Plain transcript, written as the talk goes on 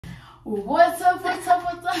What's up,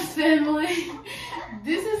 family?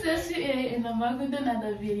 This is SGA and I'm back with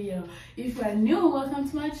another video. If you are new, welcome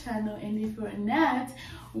to my channel, and if you are not,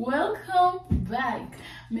 welcome back.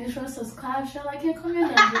 Make sure to subscribe, share, like, and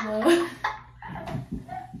comment down below.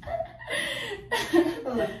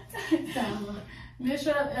 Make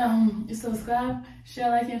sure you subscribe, share,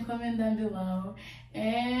 like, and comment down below.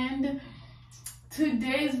 And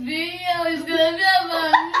today's video is gonna be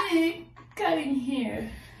about me cutting hair.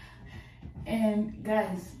 And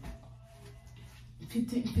guys,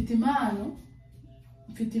 fitimano,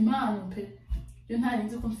 you're not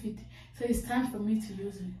into confit. So it's time for me to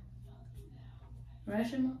use it. Right,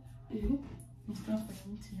 Shema? It's time for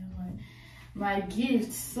me to use my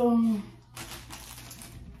gift. So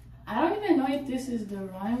I don't even know if this is the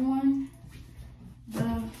right one, but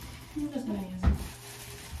I'm just gonna use it.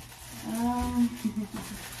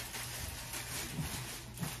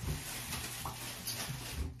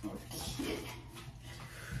 Okay.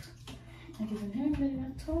 I give everybody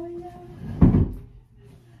a toy now.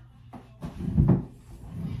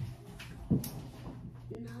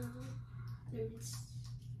 No,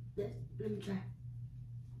 let me try.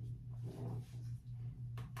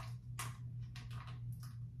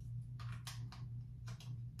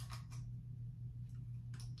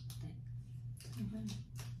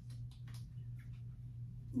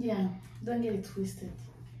 Yeah, don't get it twisted.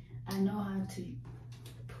 I know how to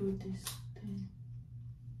put this thing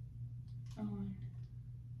on.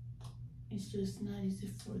 It's just not easy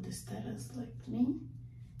for the starters like me,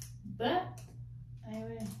 but I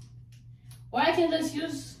will. Or I can just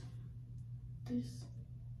use this.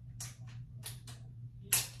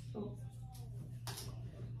 Oh,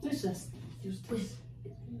 let's just use this.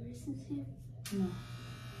 No.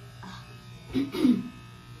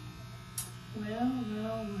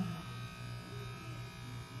 Well.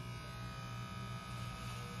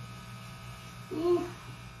 Ooh.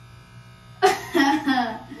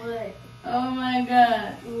 What? Oh my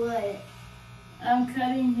god. What? I'm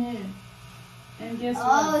cutting hair. And guess what?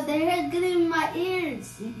 Oh, they're getting in my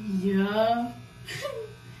ears. Yeah.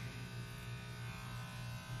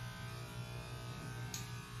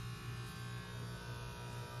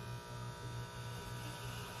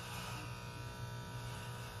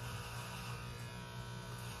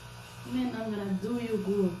 Man, I'm gonna do you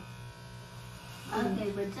good. Okay,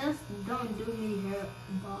 but just don't do me hair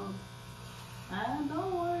bald.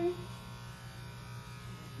 Don't worry.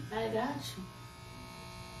 I got you.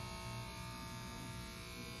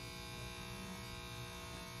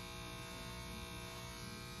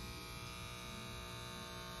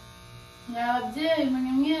 Ababyeyi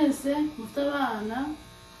mwe mwese mufite abana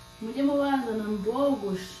mujye mubazana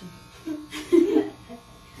mbogoshe.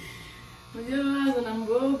 Mujye mubazana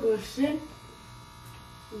mbogoshe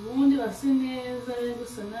ubundi base neza ari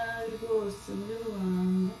gusa nabi rwose muri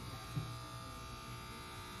rubanda.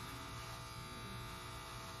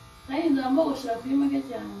 Kandi nzambogoshera kuri make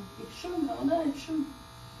cyane 10 ndabona 10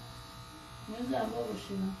 niyo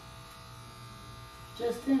nzambogoshera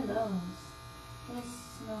just $10. That's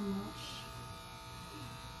not much.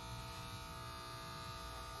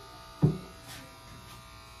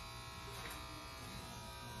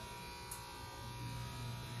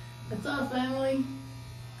 What's up, family?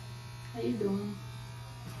 How you doing?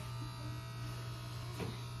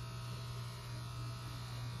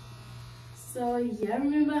 So yeah,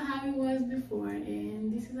 remember how it was before,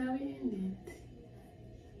 and this is how it ended.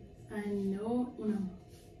 I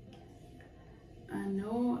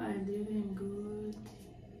know I didn't good.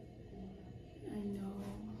 I know.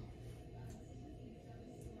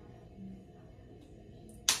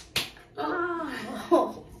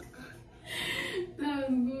 Oh, that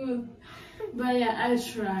was good. But yeah, I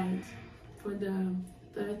tried for the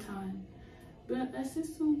third time. But I see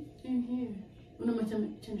some in here. No.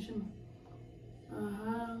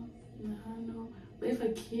 But if I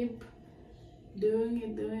keep doing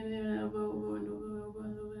it over and over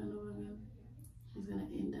again, he's gonna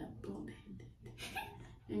end up bald-headed.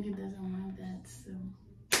 And he doesn't want that, so.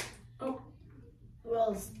 Oh.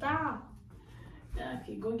 Well, stop.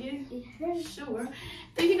 Okay, go get it. Sure.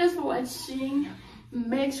 Thank you guys for watching.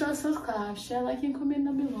 Make sure to subscribe, share, like, and comment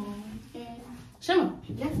down below. And Shema,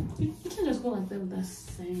 Yeah. You can just go like that without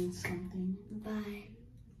saying something. Bye.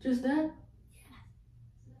 Just that?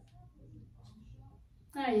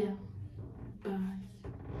 Yeah. Yeah.